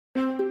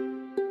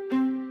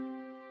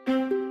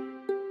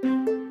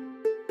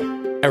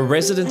A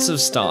residence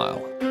of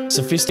style.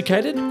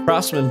 Sophisticated,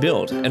 craftsman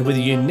built, and with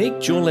a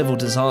unique dual-level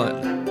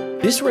design,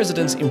 this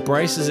residence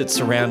embraces its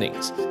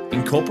surroundings,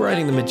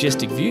 incorporating the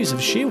majestic views of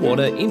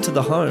Shearwater into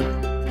the home.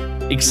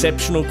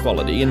 Exceptional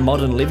quality and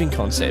modern living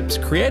concepts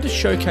create a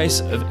showcase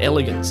of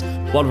elegance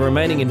while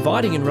remaining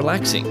inviting and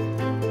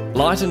relaxing.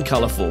 Light and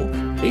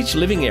colourful, each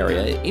living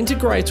area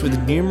integrates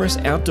with numerous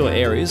outdoor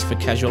areas for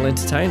casual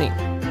entertaining.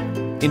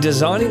 In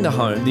designing the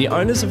home, the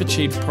owners have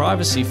achieved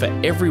privacy for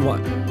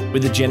everyone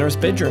with the generous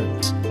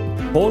bedrooms,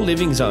 4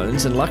 living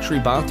zones and luxury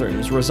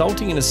bathrooms,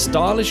 resulting in a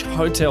stylish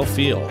hotel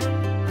feel.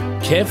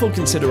 Careful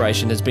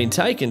consideration has been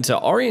taken to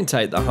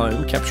orientate the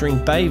home, capturing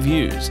bay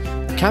views,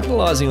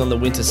 capitalising on the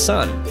winter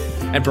sun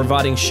and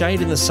providing shade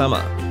in the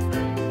summer.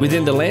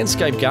 Within the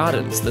landscape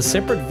gardens, the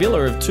separate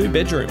villa of 2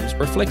 bedrooms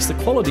reflects the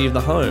quality of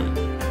the home,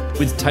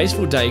 with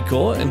tasteful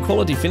decor and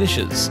quality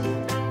finishes.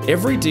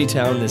 Every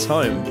detail in this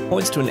home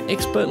points to an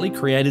expertly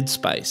created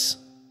space.